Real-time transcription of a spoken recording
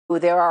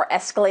There are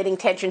escalating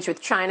tensions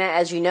with China.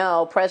 As you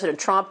know, President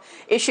Trump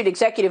issued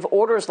executive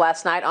orders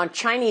last night on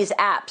Chinese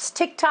apps,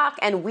 TikTok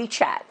and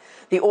WeChat.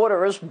 The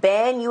orders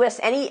ban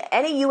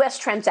any U.S.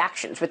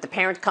 transactions with the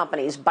parent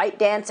companies,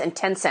 ByteDance and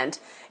Tencent.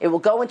 It will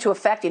go into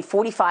effect in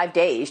 45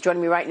 days.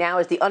 Joining me right now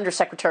is the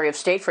Undersecretary of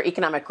State for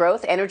Economic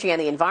Growth, Energy and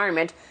the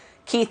Environment,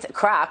 Keith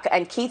Krach.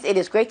 And Keith, it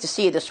is great to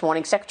see you this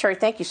morning. Secretary,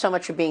 thank you so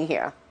much for being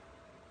here.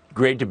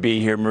 Great to be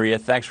here, Maria.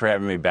 Thanks for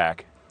having me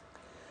back.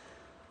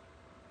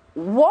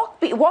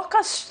 Walk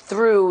us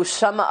through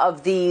some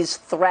of these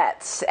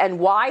threats and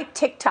why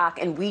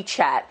TikTok and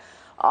WeChat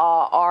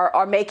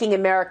are making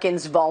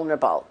Americans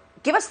vulnerable.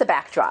 Give us the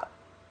backdrop.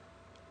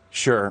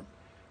 Sure.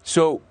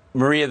 So,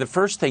 Maria, the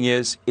first thing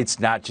is it's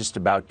not just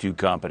about two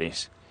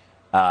companies.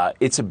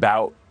 It's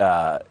about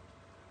the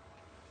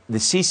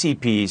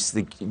CCP's,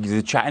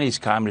 the Chinese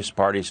Communist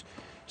Party's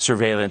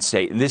surveillance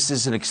state. And this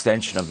is an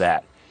extension of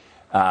that.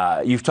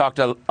 You've talked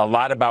a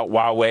lot about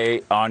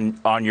Huawei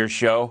on your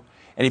show.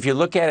 And if you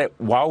look at it,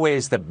 Huawei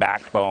is the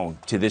backbone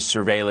to this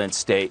surveillance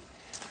state.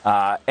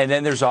 And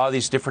then there's all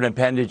these different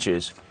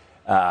appendages,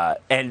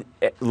 and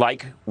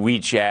like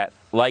WeChat,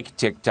 like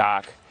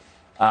TikTok.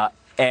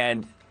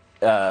 And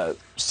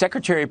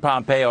Secretary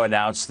Pompeo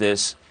announced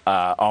this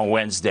on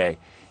Wednesday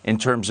in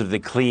terms of the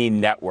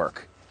Clean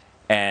Network.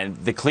 And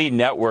the Clean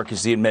Network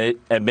is the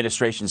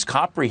administration's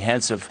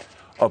comprehensive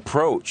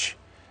approach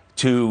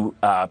to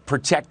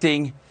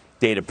protecting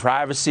data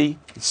privacy,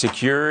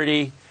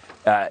 security.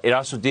 It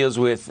also deals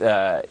with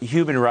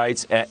human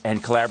rights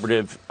and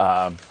collaborative,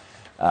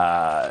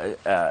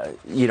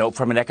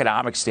 from an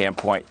economic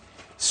standpoint.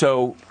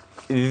 So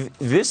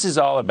this is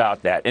all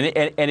about that.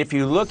 And if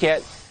you look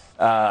at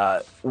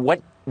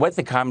what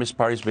the Communist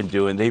Party's been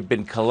doing, they've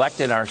been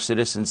collecting our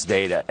citizens'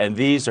 data, and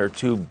these are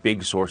two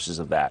big sources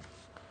of that.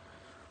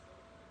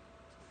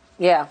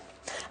 Yeah.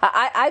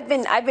 I've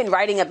been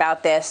writing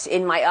about this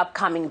in my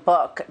upcoming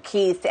book,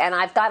 Keith, and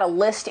I've got a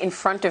list in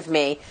front of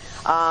me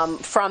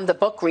from the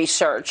book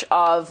research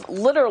of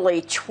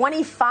literally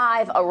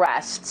 25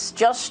 arrests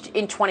just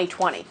in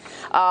 2020,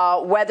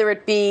 whether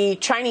it be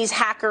Chinese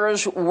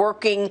hackers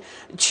working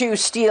to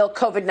steal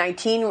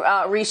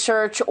COVID-19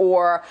 research,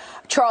 or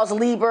Charles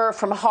Lieber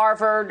from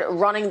Harvard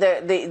running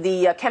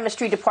the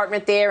chemistry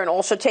department there and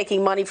also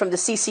taking money from the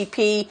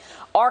CCP,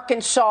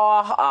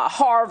 Arkansas,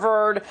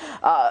 Harvard,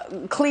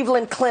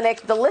 Cleveland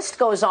Clinic, the list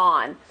goes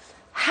on.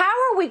 How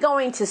are we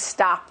going to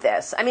stop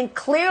this? I mean,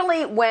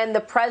 clearly when the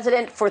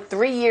president for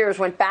 3 years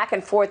went back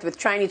and forth with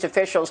Chinese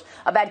officials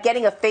about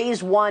getting a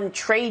phase one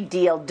trade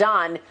deal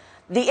done,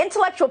 the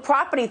intellectual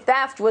property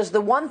theft was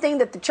the one thing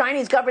that the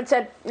Chinese government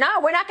said, no,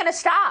 we're not going to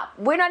stop.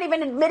 We're not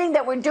even admitting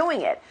that we're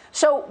doing it.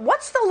 So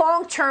what's the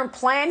long-term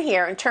plan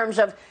here in terms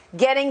of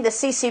getting the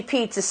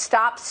CCP to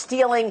stop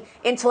stealing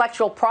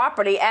intellectual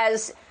property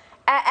as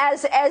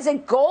a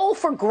goal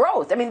for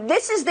growth? I mean,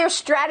 this is their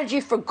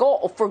strategy for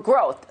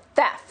growth,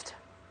 theft.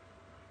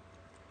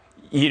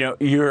 You know,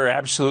 you're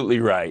absolutely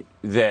right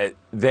that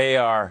they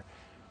are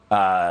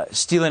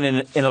stealing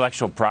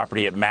intellectual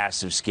property at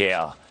massive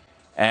scale.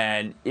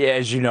 And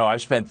as you know,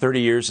 I've spent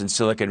 30 years in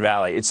Silicon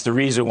Valley. It's the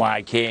reason why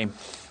I came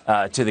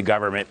to the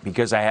government,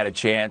 because I had a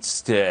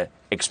chance to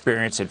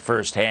experience it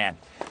firsthand.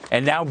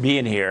 And now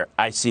being here,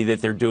 I see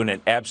that they're doing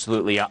it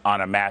absolutely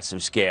on a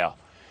massive scale.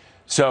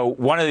 So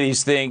one of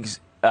these things,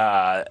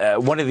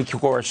 one of the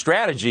core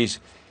strategies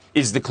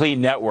is the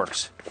clean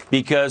networks,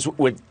 because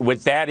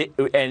with that,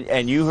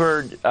 and you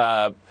heard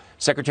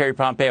Secretary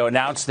Pompeo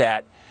announce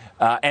that,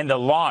 and the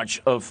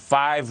launch of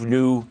 5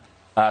 new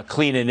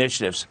clean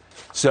initiatives.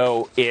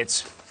 So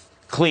it's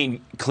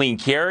clean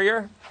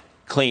carrier,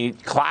 clean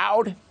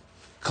cloud,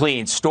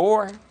 clean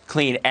store,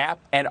 clean app,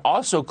 and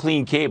also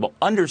clean cable,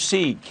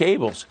 undersea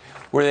cables,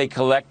 where they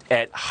collect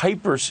at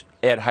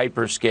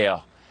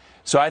hyperscale.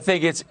 So I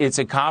think it's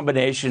a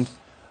combination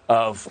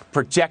of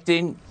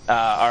protecting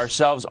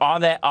ourselves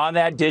on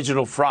that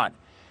digital front,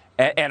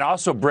 and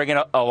also bringing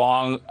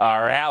along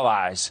our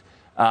allies.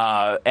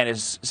 And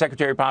as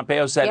Secretary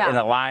Pompeo said, an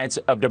alliance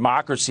of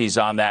democracies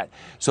on that.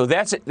 So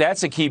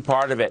that's a key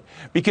part of it.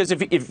 Because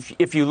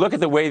if you look at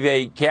the way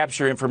they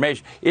capture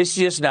information, it's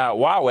just not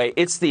Huawei,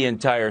 it's the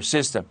entire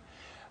system.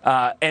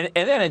 And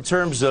then in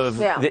terms of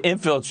the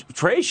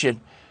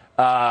infiltration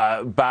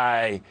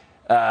by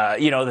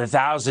the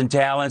 1,000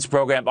 Talents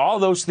program, all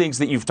those things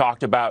that you've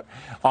talked about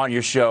on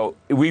your show,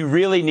 we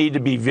really need to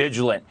be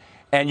vigilant.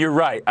 And you're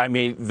right. I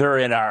mean, they're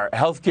in our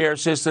healthcare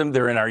system,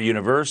 they're in our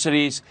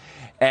universities.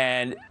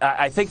 And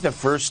I think the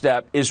first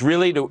step is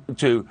really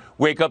to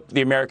wake up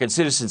the American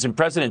citizens. And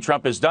President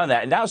Trump has done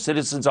that. And now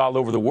citizens all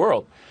over the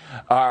world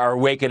are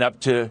waking up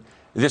to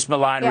this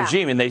malign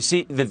regime. And they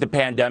see that the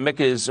pandemic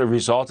is a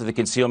result of the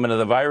concealment of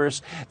the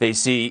virus. They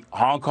see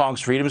Hong Kong's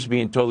freedoms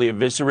being totally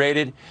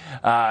eviscerated.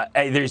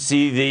 And they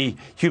see the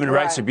human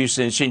rights abuse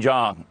in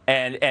Xinjiang.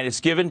 And it's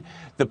given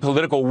the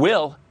political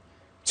will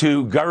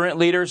to government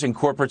leaders and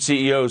corporate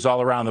CEOs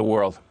all around the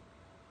world.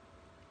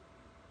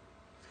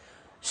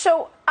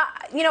 So,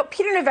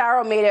 Peter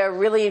Navarro made a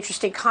really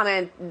interesting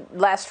comment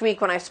last week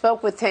when I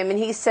spoke with him, and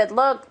he said,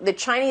 look, the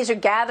Chinese are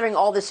gathering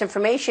all this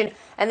information,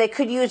 and they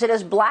could use it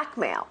as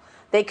blackmail.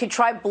 They could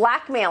try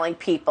blackmailing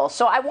people.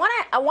 So I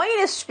want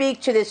you to speak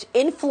to this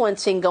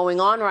influencing going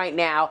on right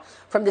now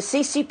from the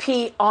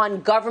CCP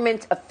on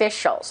government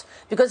officials.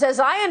 Because as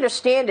I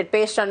understand it,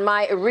 based on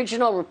my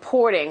original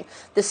reporting,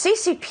 the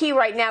CCP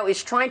right now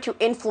is trying to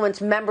influence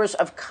members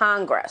of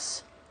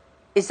Congress.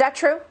 Is that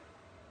true?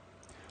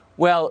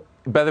 Well,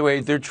 by the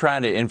way, they're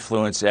trying to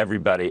influence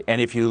everybody.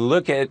 And if you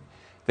look at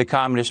the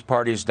Communist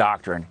Party's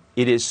doctrine,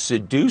 it is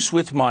seduce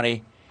with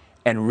money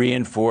and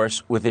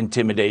reinforce with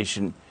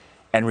intimidation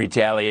and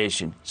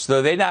retaliation.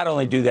 So they not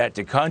only do that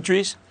to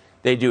countries,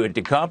 they do it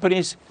to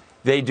companies,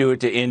 they do it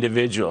to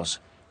individuals.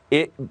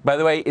 By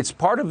the way, it's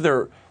part of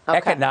their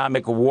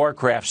economic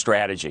warcraft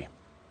strategy.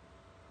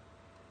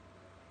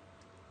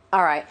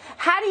 All right.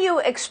 How do you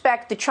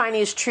expect the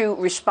Chinese to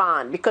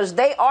respond? Because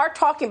they are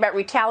talking about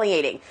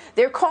retaliating.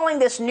 They're calling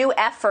this new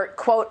effort,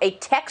 quote, a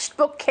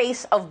textbook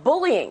case of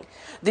bullying.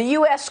 The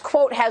U.S.,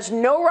 quote, has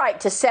no right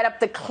to set up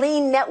the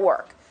clean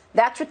network.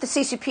 That's what the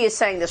CCP is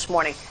saying this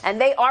morning. And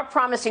they are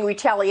promising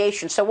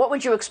retaliation. So what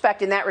would you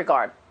expect in that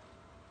regard?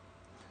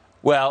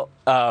 Well,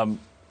 they're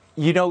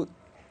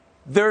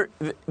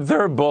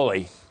a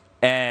bully.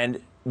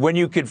 And when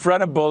you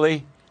confront a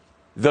bully,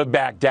 they'll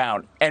back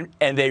down. And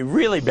they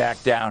really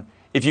back down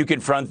if you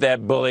confront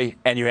that bully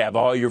and you have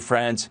all your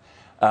friends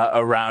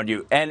around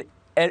you. And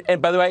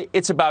by the way,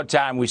 it's about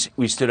time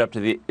we stood up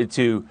to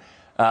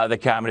the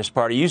Communist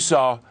Party. You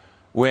saw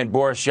when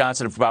Boris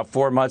Johnson about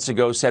 4 months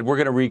ago said we're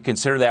going to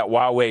reconsider that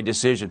Huawei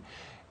decision.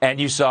 And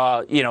you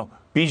saw,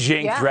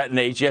 Beijing threaten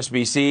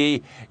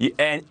HSBC,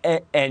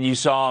 and you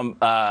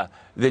saw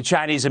the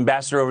Chinese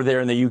ambassador over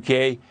there in the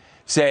UK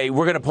say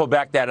we're going to pull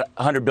back that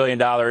 $100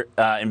 billion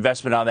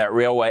investment on that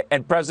railway.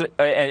 And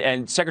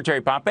and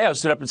Secretary Pompeo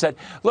stood up and said,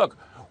 look,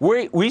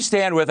 we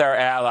stand with our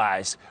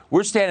allies.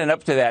 We're standing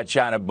up to that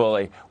China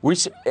bully.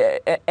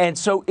 And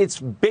so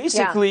it's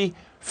basically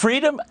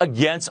freedom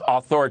against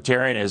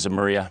authoritarianism,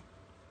 Maria.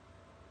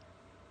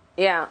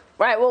 Yeah,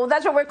 right. Well,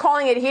 that's what we're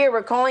calling it here.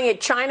 We're calling it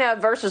China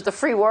versus the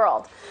free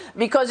world,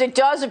 because it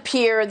does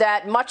appear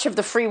that much of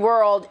the free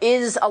world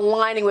is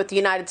aligning with the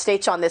United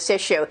States on this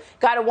issue.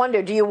 Got to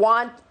wonder, do you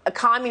want a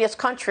communist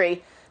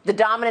country, the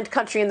dominant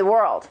country in the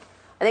world?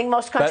 I think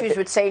most countries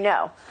would say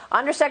no.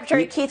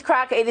 Undersecretary Keith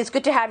Krach, it is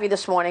good to have you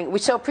this morning. We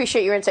so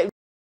appreciate your insight.